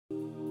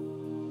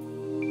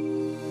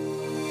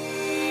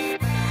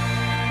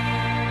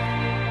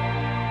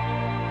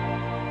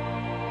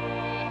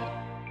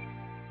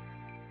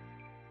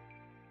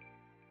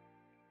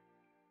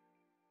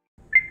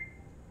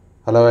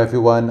Hello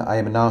everyone, I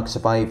am a Narc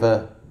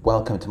Survivor.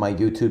 Welcome to my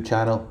YouTube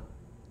channel.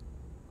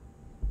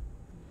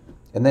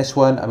 In this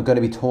one, I'm going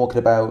to be talking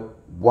about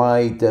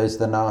why does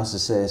the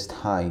narcissist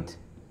hide?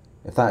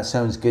 If that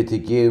sounds good to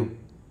you,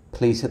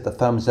 please hit the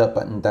thumbs up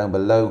button down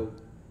below.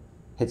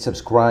 Hit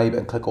subscribe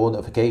and click all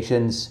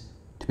notifications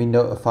to be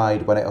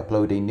notified when I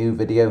upload a new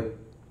video.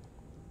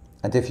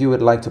 And if you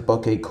would like to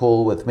book a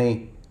call with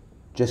me,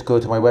 just go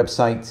to my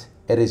website.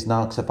 It is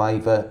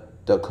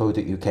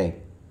narcsurvivor.co.uk.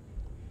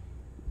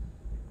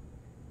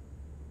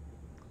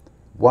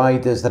 Why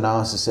does the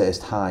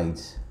narcissist hide?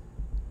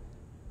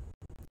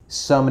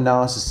 Some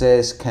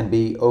narcissists can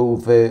be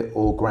overt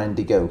or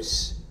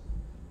grandiose,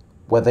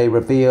 where they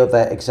reveal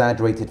their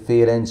exaggerated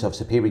feelings of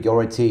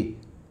superiority,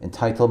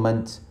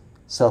 entitlement,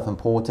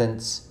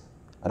 self-importance,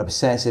 an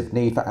obsessive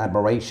need for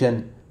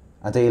admiration,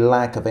 and a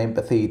lack of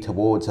empathy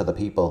towards other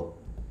people.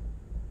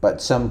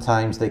 But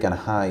sometimes they can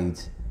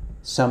hide,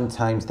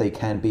 sometimes they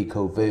can be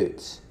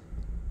covert,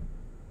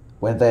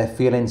 when they're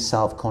feeling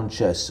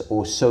self-conscious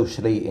or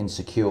socially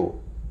insecure,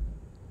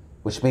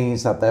 which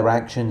means that their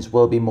actions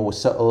will be more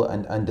subtle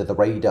and under the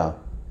radar,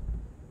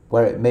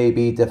 where it may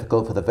be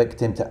difficult for the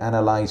victim to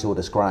analyze or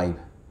describe.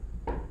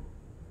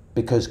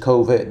 Because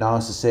covert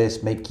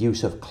narcissists make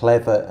use of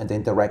clever and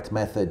indirect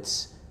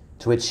methods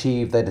to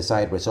achieve their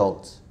desired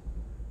result.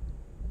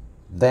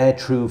 Their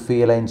true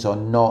feelings are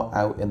not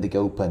out in the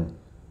open.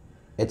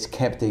 It's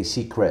kept a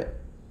secret.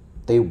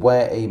 They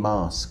wear a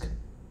mask.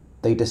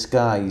 They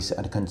disguise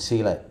and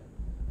conceal it,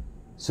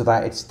 so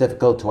that it's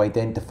difficult to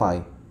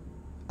identify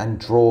and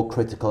draw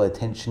critical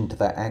attention to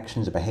their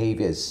actions and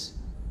behaviors.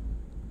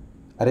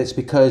 And it's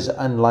because,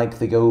 unlike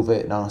the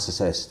overt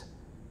narcissist,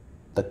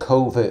 the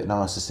covert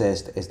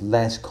narcissist is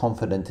less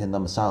confident in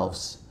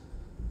themselves.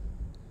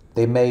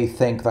 They may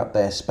think that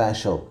they're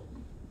special,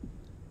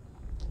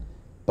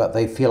 but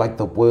they feel like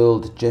the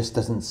world just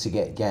doesn't see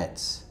it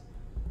yet.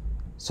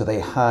 So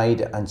they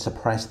hide and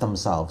suppress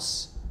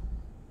themselves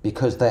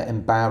because they're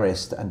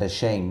embarrassed and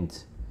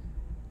ashamed.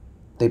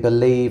 They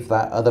believe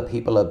that other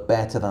people are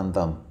better than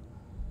them,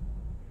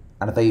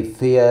 and they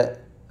fear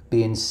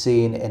being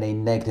seen in a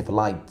negative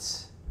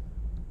light.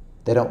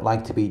 They don't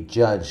like to be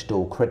judged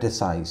or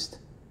criticized,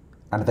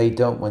 and they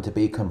don't want to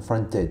be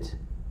confronted.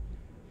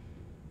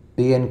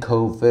 Being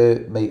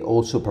covert may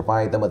also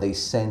provide them with a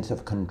sense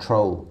of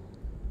control,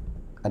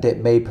 and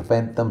it may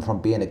prevent them from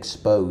being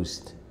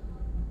exposed.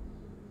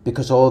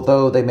 Because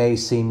although they may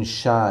seem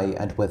shy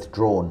and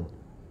withdrawn,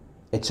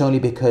 it's only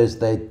because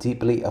they're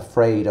deeply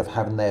afraid of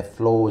having their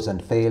flaws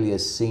and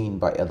failures seen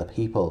by other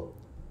people.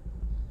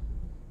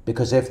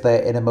 Because if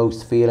their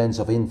innermost feelings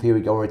of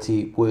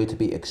inferiority were to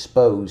be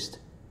exposed,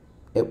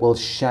 it will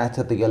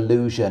shatter the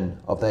illusion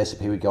of their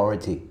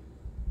superiority.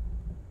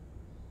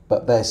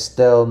 But they're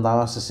still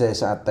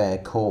narcissists at their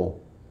core.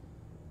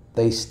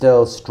 They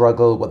still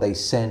struggle with a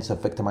sense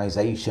of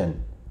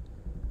victimization,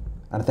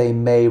 and they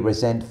may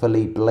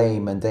resentfully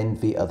blame and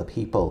envy other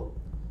people,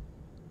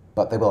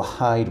 but they will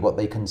hide what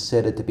they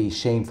consider to be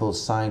shameful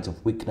signs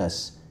of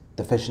weakness,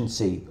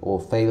 deficiency,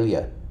 or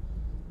failure,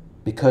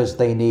 because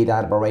they need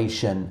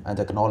admiration and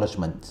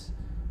acknowledgement,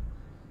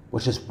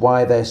 which is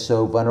why they're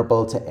so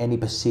vulnerable to any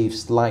perceived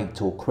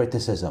slight or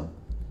criticism,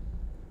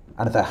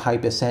 and they're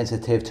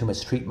hypersensitive to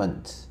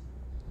mistreatment.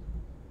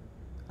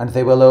 And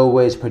they will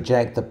always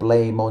project the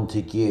blame onto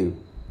you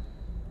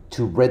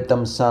to rid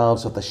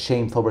themselves of the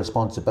shameful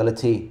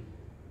responsibility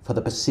for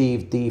the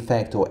perceived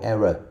defect or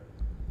error,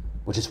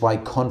 which is why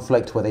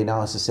conflict with a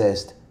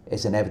narcissist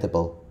is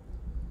inevitable.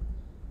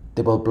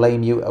 They will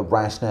blame you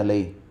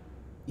irrationally,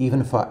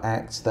 even for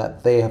acts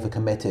that they have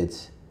committed,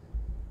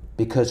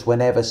 because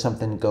whenever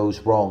something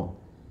goes wrong,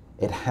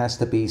 it has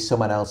to be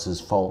someone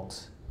else's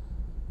fault.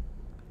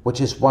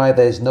 Which is why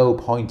there's no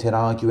point in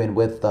arguing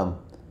with them,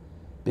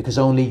 because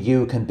only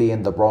you can be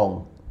in the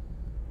wrong.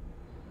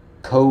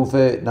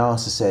 Covert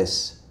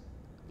narcissists,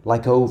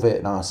 like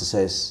overt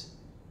narcissists,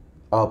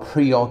 are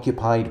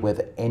preoccupied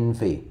with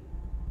envy,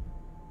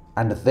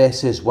 and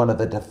this is one of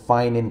the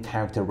defining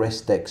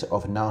characteristics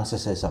of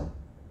narcissism.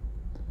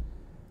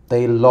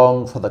 They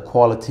long for the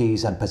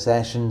qualities and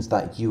possessions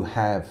that you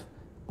have,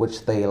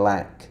 which they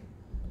lack,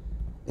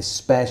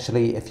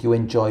 especially if you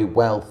enjoy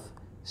wealth,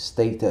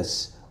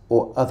 status,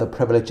 or other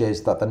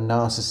privileges that the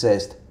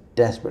narcissist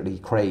desperately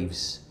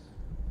craves.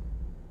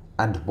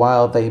 And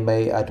while they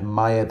may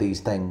admire these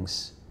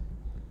things,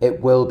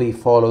 it will be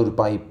followed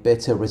by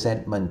bitter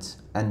resentment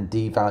and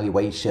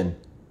devaluation,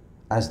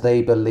 as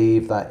they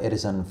believe that it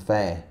is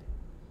unfair.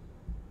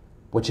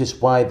 Which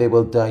is why they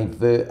will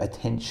divert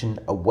attention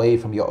away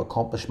from your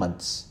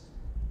accomplishments,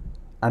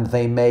 and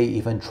they may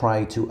even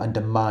try to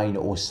undermine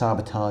or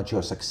sabotage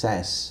your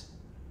success.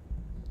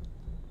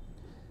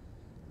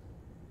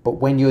 But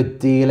when you're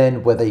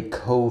dealing with a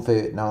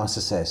covert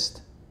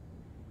narcissist,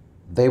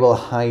 they will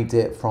hide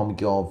it from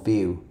your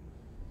view.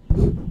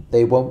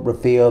 They won't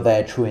reveal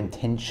their true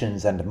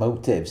intentions and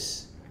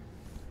motives,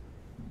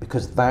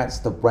 because that's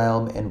the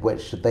realm in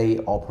which they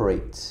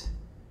operate.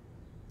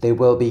 They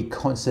will be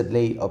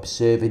constantly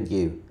observing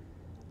you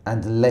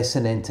and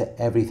listening to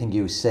everything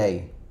you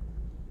say,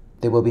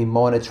 They will be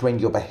monitoring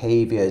your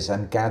behaviors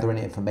and gathering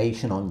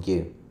information on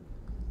you.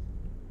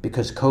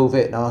 Because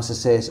covert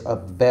narcissists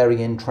are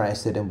very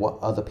interested in what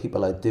other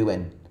people are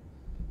doing.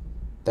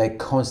 They're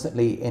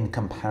constantly in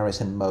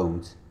comparison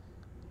mode.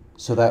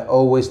 So they're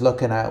always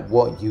looking at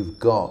what you've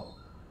got,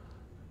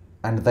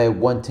 and they're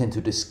wanting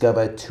to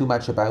discover too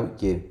much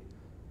about you.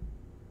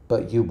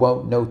 But you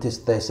won't notice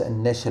this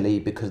initially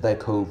because they're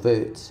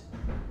covert,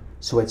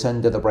 so it's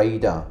under the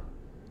radar.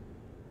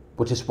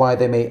 Which is why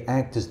they may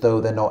act as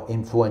though they're not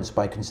influenced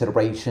by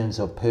considerations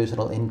of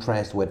personal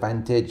interest or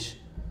advantage,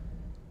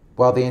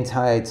 while the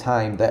entire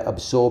time they're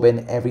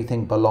absorbing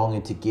everything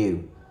belonging to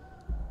you,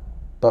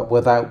 but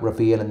without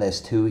revealing this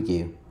to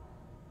you,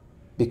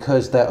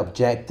 because their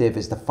objective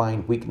is to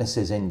find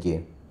weaknesses in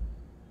you,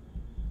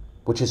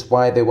 which is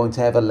why they won't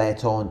ever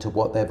let on to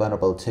what they're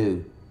vulnerable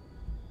to,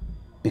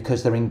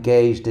 because they're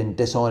engaged in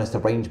dishonest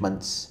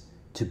arrangements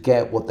to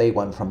get what they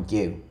want from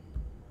you.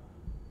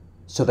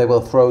 So they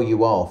will throw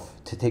you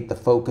off to take the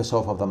focus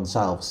off of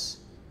themselves,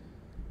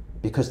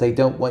 because they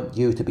don't want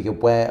you to be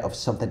aware of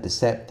something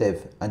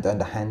deceptive and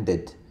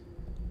underhanded,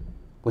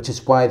 which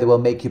is why they will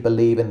make you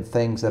believe in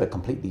things that are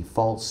completely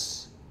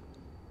false,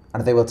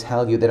 and they will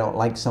tell you they don't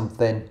like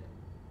something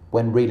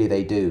when really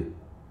they do.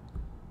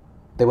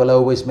 They will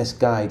always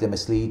misguide and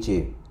mislead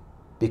you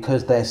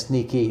because they're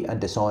sneaky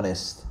and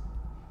dishonest.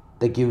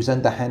 They use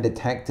underhanded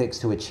tactics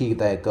to achieve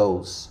their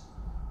goals.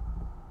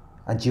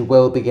 And you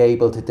will be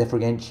able to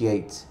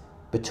differentiate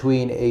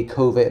between a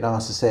covert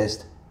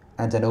narcissist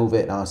and an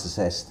overt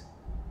narcissist.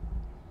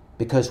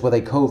 Because with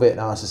a covert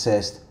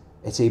narcissist,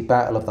 it's a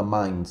battle of the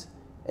mind,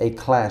 a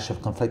clash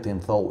of conflicting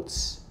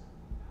thoughts.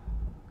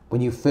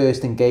 When you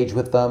first engage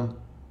with them,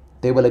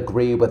 they will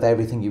agree with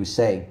everything you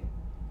say,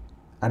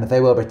 and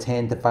they will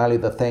pretend to value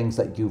the things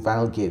that you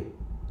value,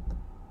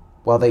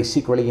 while they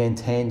secretly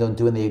intend on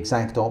doing the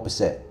exact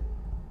opposite,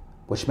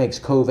 which makes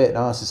covert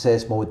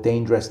narcissists more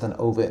dangerous than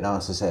overt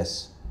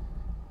narcissists.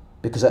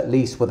 Because at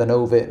least with an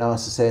overt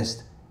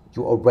narcissist,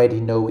 you already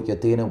know what you're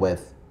dealing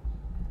with.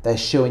 They're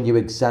showing you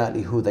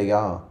exactly who they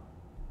are.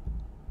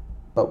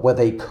 But with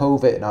a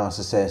covert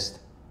narcissist,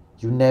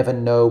 you never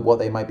know what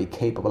they might be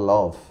capable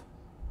of.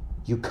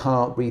 You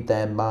can't read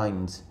their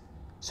minds,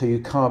 so you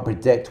can't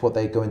predict what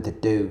they're going to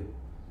do,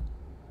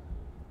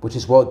 which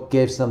is what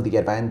gives them the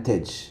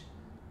advantage,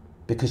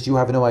 because you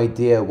have no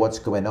idea what's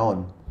going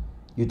on.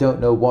 You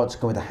don't know what's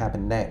going to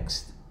happen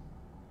next.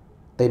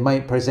 They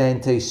might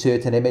present a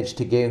certain image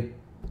to you,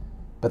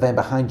 but then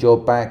behind your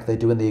back they're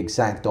doing the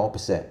exact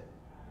opposite.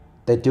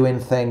 They're doing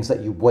things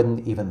that you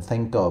wouldn't even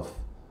think of.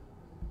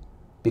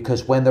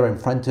 Because when they're in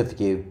front of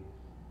you,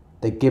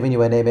 they're giving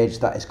you an image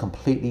that is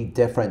completely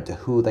different to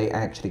who they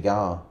actually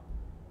are.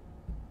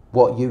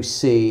 What you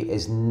see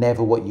is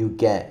never what you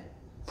get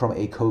from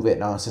a covert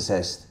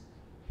narcissist.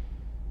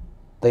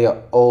 They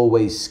are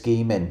always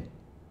scheming,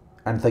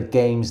 and the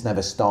games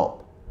never stop.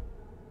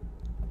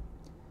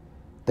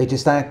 They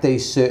just act a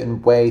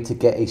certain way to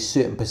get a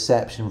certain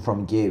perception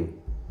from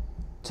you,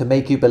 to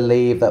make you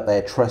believe that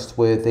they're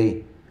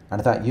trustworthy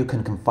and that you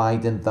can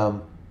confide in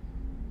them,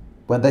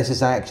 when this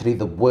is actually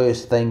the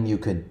worst thing you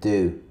could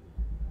do,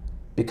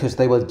 because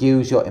they will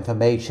use your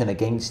information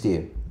against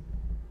you.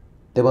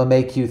 They will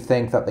make you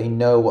think that they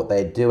know what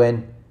they're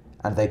doing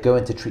and they're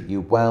going to treat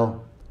you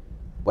well,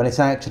 when it's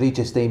actually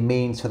just a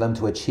means for them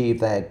to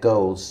achieve their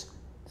goals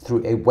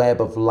through a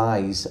web of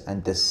lies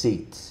and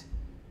deceit.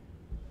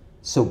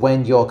 So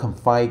when you're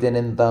confiding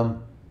in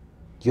them,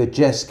 you're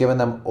just giving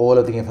them all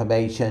of the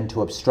information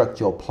to obstruct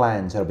your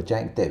plans or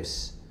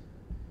objectives,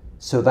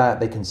 so that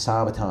they can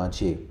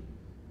sabotage you.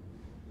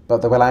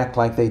 But they will act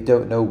like they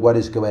don't know what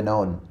is going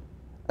on,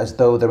 as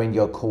though they're in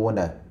your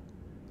corner,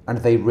 and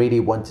they really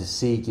want to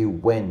see you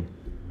win,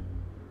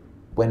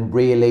 when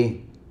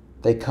really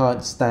they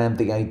can't stand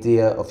the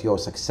idea of your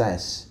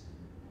success,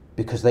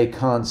 because they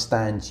can't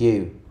stand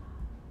you.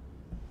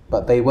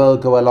 But they will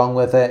go along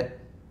with it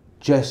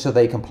just so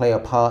they can play a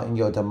part in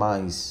your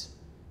demise.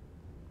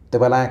 They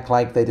will act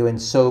like they're doing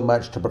so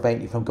much to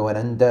prevent you from going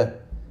under,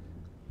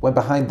 when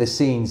behind the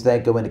scenes they're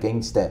going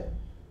against it.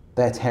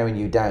 They're tearing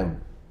you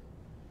down.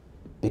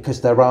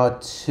 Because there are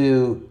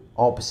two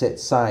opposite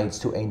sides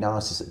to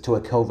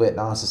a covert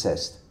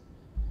narcissist.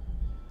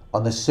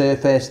 On the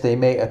surface, they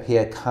may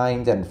appear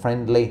kind and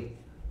friendly,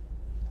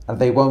 and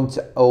they won't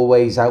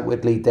always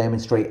outwardly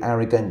demonstrate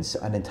arrogance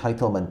and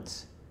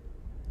entitlement.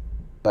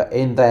 But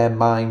in their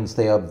minds,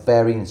 they are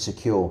very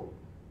insecure.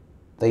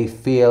 They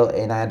feel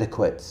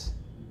inadequate.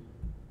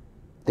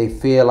 They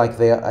feel like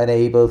they are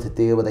unable to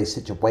deal with a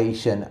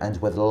situation and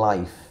with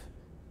life.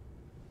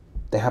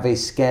 They have a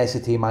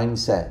scarcity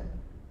mindset,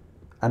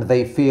 and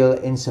they feel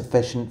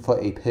insufficient for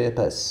a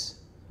purpose.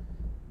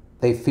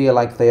 They feel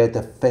like they are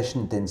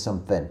deficient in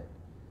something.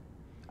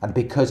 And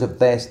because of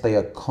this, they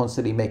are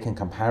constantly making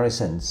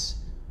comparisons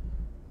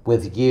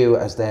with you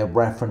as their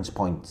reference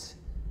point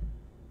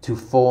to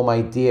form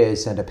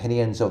ideas and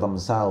opinions of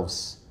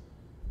themselves.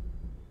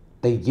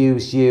 They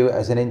use you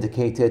as an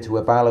indicator to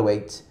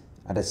evaluate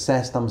and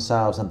assess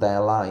themselves and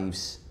their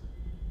lives,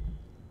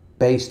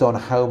 based on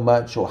how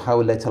much or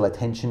how little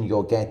attention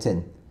you're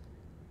getting,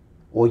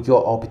 or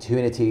your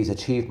opportunities,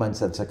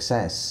 achievements, and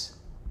success.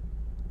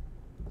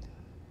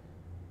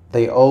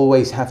 They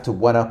always have to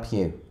one-up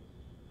you.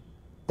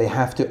 They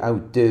have to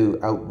outdo,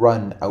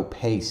 outrun,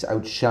 outpace,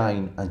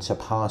 outshine, and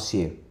surpass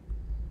you.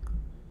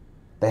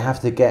 They have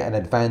to get an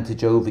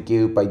advantage over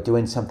you by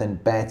doing something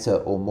better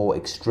or more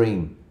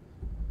extreme.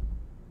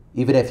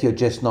 Even if you're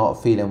just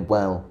not feeling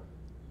well,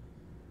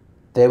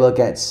 they will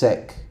get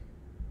sick,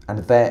 and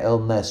their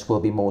illness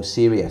will be more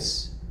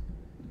serious.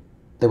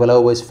 They will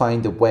always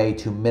find a way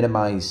to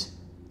minimize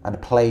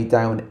and play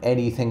down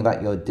anything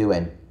that you're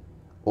doing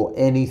or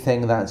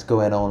anything that's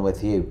going on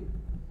with you,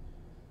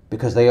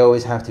 because they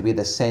always have to be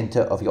the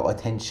center of your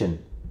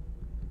attention.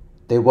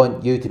 They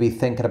want you to be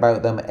thinking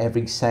about them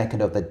every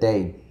second of the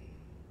day,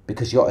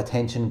 because your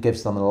attention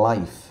gives them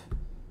life.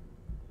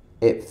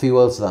 It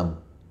fuels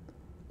them.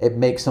 It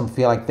makes them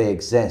feel like they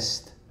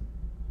exist,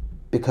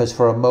 because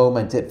for a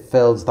moment it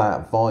fills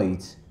that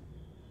void.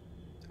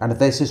 And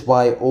this is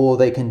why all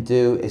they can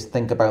do is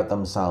think about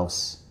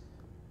themselves.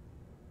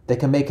 They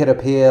can make it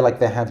appear like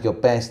they have your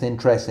best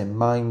interest in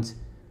mind,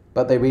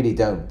 but they really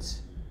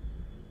don't.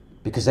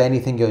 Because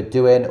anything you're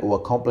doing or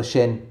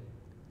accomplishing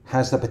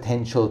has the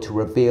potential to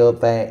reveal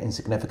their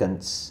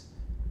insignificance.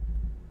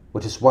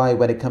 Which is why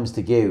when it comes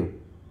to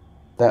you,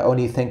 they're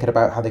only thinking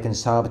about how they can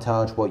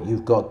sabotage what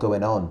you've got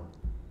going on,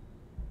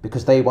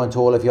 because they want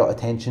all of your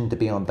attention to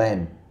be on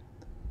them.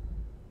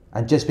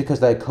 And just because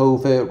they're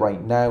covert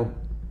right now,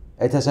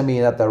 it doesn't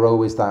mean that they're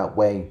always that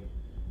way.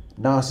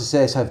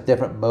 Narcissists have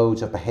different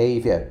modes of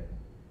behavior.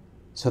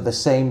 So the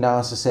same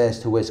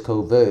narcissist who is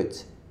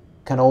covert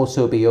can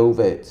also be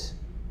overt,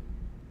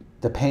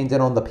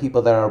 depending on the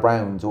people they're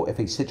around, or if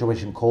a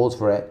situation calls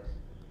for it,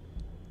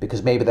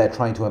 because maybe they're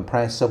trying to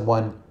impress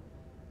someone,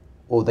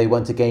 or they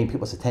want to gain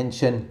people's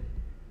attention,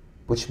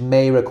 which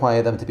may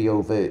require them to be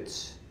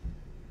overt.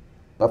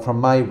 But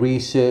from my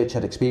research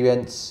and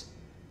experience,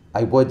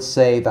 I would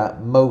say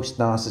that most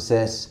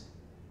narcissists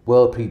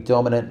will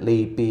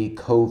predominantly be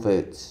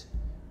covert,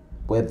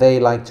 where they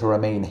like to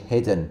remain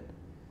hidden,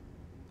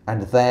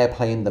 and they're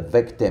playing the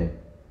victim,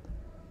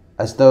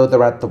 as though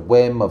they're at the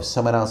whim of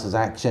someone else's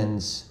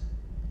actions,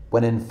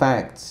 when in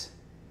fact,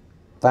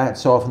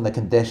 that's often the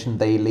condition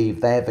they leave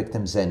their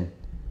victims in.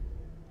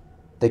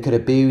 They could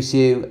abuse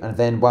you, and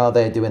then while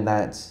they're doing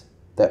that,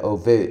 they're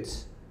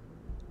overt.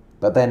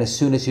 But then as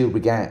soon as you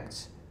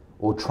react,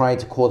 or try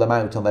to call them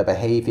out on their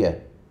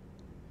behavior,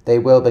 they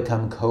will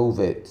become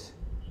covert.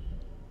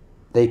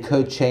 They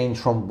could change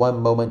from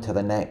one moment to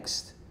the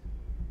next,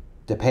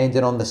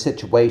 depending on the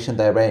situation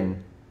they're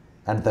in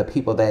and the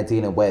people they're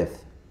dealing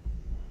with.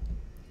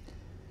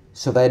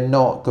 So they're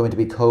not going to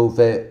be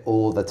covert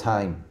all the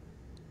time,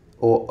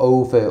 or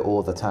overt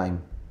all the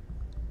time.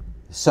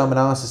 Some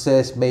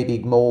narcissists may be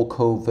more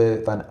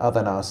covert than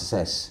other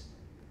narcissists,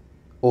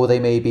 or they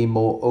may be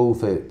more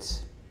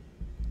overt.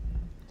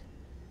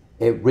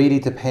 It really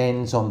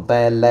depends on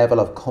their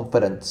level of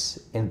confidence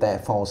in their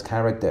false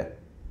character,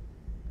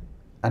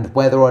 and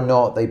whether or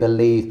not they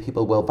believe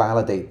people will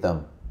validate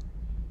them.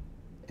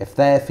 If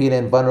they're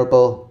feeling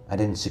vulnerable and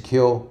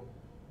insecure,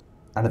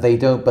 and they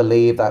don't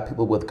believe that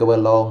people would go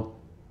along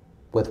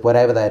with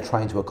whatever they're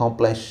trying to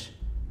accomplish,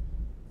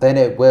 then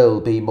it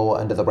will be more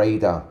under the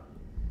radar,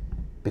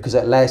 because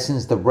it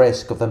lessens the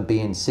risk of them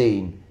being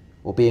seen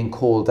or being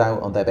called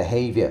out on their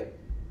behavior.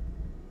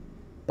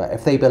 But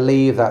if they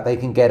believe that they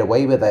can get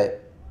away with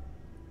it,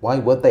 why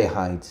would they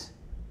hide?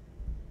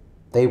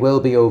 They will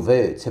be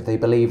overt if they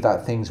believe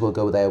that things will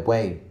go their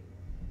way.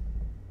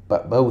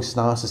 But most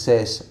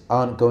narcissists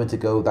aren't going to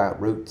go that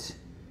route,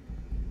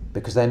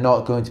 because they're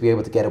not going to be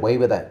able to get away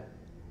with it.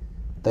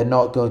 They're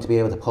not going to be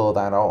able to pull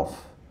that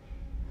off.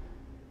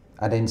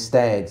 And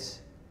instead,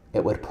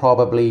 it would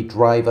probably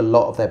drive a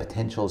lot of their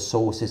potential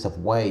sources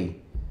away,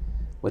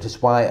 which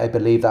is why I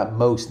believe that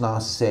most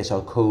narcissists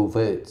are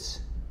covert.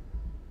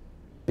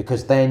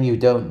 Because then you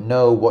don't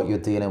know what you're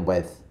dealing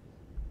with,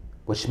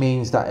 which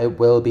means that it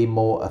will be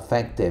more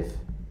effective.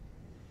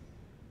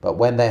 But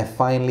when they're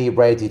finally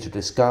ready to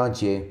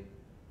discard you,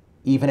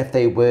 even if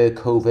they were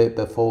covert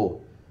before,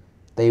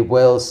 they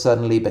will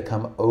suddenly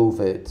become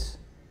overt,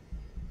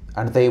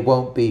 and they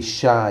won't be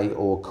shy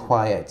or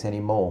quiet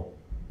anymore,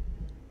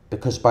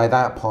 because by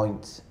that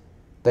point,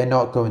 they're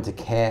not going to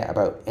care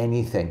about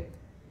anything.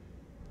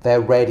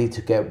 They're ready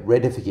to get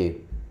rid of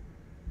you.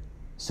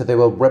 So they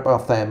will rip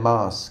off their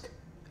mask,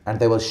 and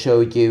they will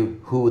show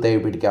you who they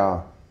really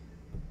are.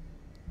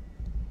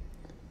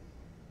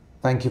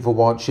 Thank you for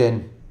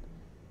watching.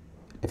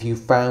 If you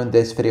found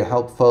this video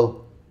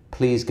helpful,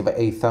 please give it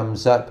a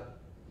thumbs up.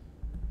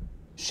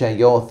 Share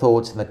your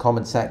thoughts in the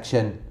comment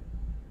section.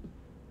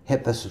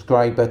 Hit the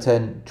subscribe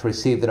button to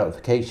receive the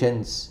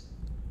notifications.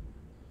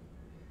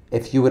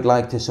 If you would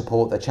like to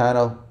support the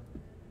channel,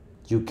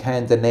 you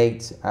can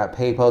donate at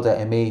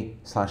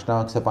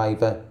paypal.me/Narc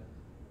Survivor.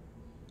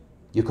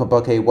 You can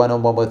book a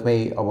one-on-one with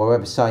me on my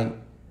website.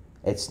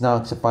 It's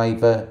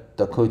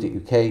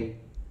narcsurvivor.co.uk.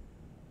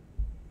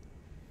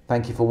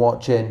 Thank you for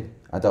watching,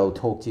 and I'll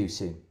talk to you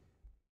soon.